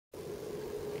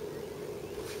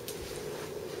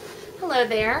Hello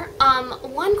there.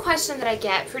 One question that I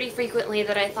get pretty frequently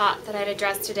that I thought that I'd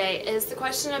address today is the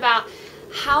question about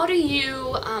how do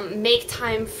you make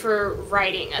time for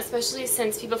writing, especially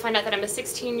since people find out that I'm a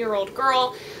 16-year-old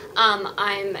girl.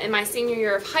 I'm in my senior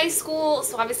year of high school,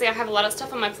 so obviously I have a lot of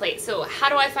stuff on my plate. So how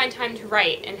do I find time to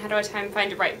write, and how do I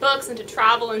find to write books and to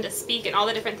travel and to speak and all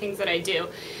the different things that I do?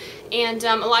 And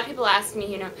a lot of people ask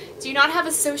me, do you not have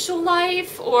a social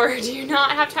life, or do you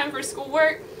not have time for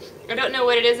schoolwork? I don't know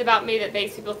what it is about me that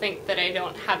makes people think that I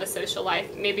don't have a social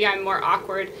life. Maybe I'm more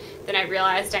awkward than I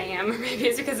realized I am, or maybe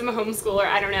it's because I'm a homeschooler,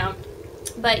 I don't know.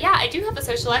 But yeah, I do have a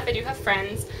social life, I do have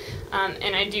friends,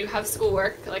 and I do have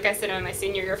schoolwork. Like I said, I'm in my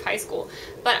senior year of high school.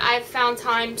 But I've found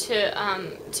time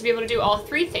to be able to do all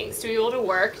three things, to be able to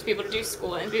work, to be able to do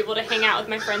school, and to be able to hang out with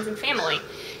my friends and family.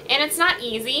 And it's not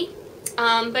easy,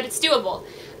 but it's doable.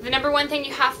 The number one thing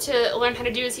you have to learn how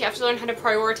to do is you have to learn how to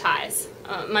prioritize.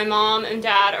 My mom and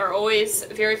dad are always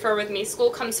very firm with me.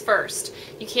 School comes first.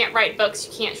 You can't write books,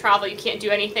 you can't travel, you can't do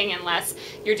anything unless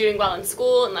you're doing well in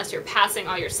school, unless you're passing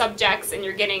all your subjects and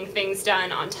you're getting things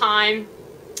done on time.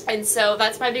 And so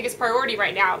that's my biggest priority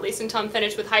right now, at least until I'm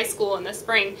finished with high school in the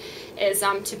spring, is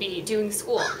to be doing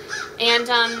school. And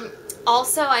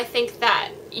also, I think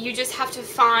that you just have to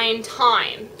find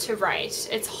time to write.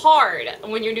 It's hard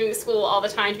when you're doing school all the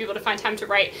time to be able to find time to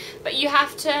write, but you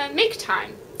have to make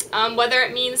time, whether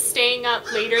it means staying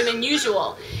up later than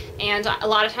usual. And a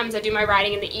lot of times I do my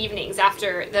writing in the evenings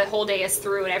after the whole day is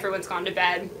through and everyone's gone to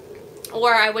bed.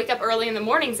 Or I wake up early in the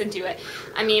mornings and do it.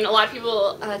 I mean, a lot of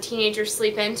people, teenagers,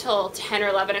 sleep in till 10 or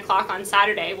 11 o'clock on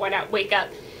Saturday. Why not wake up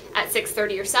at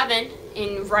 6:30 or 7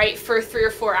 and write for 3 or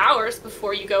 4 hours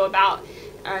before you go about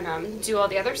and do all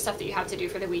the other stuff that you have to do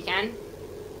for the weekend.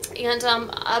 And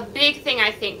a big thing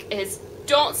I think is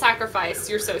don't sacrifice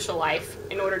your social life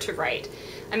in order to write.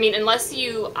 I mean, unless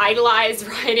you idolize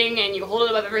writing and you hold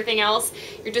it above everything else,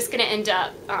 you're just going to end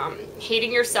up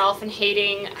hating yourself and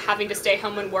hating having to stay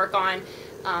home and work on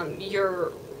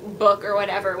your book or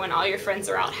whatever when all your friends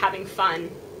are out having fun.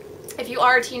 If you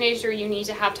are a teenager, you need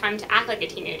to have time to act like a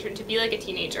teenager, to be like a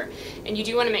teenager. And you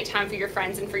do want to make time for your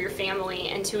friends and for your family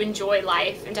and to enjoy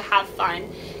life and to have fun.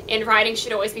 And writing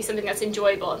should always be something that's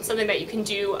enjoyable and something that you can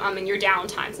do in your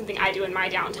downtime, something I do in my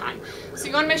downtime. So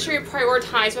you want to make sure you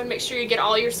prioritize, you want to make sure you get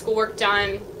all your schoolwork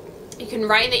done. You can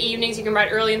write in the evenings, you can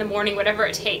write early in the morning, whatever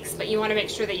it takes, but you want to make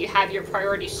sure that you have your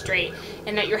priorities straight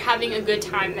and that you're having a good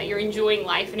time, that you're enjoying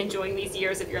life and enjoying these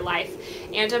years of your life.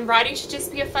 And writing should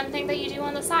just be a fun thing that you do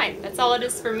on the side. That's all it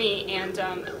is for me, and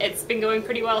it's been going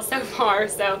pretty well so far,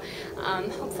 so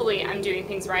hopefully I'm doing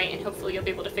things right, and hopefully you'll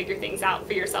be able to figure things out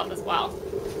for yourself as well.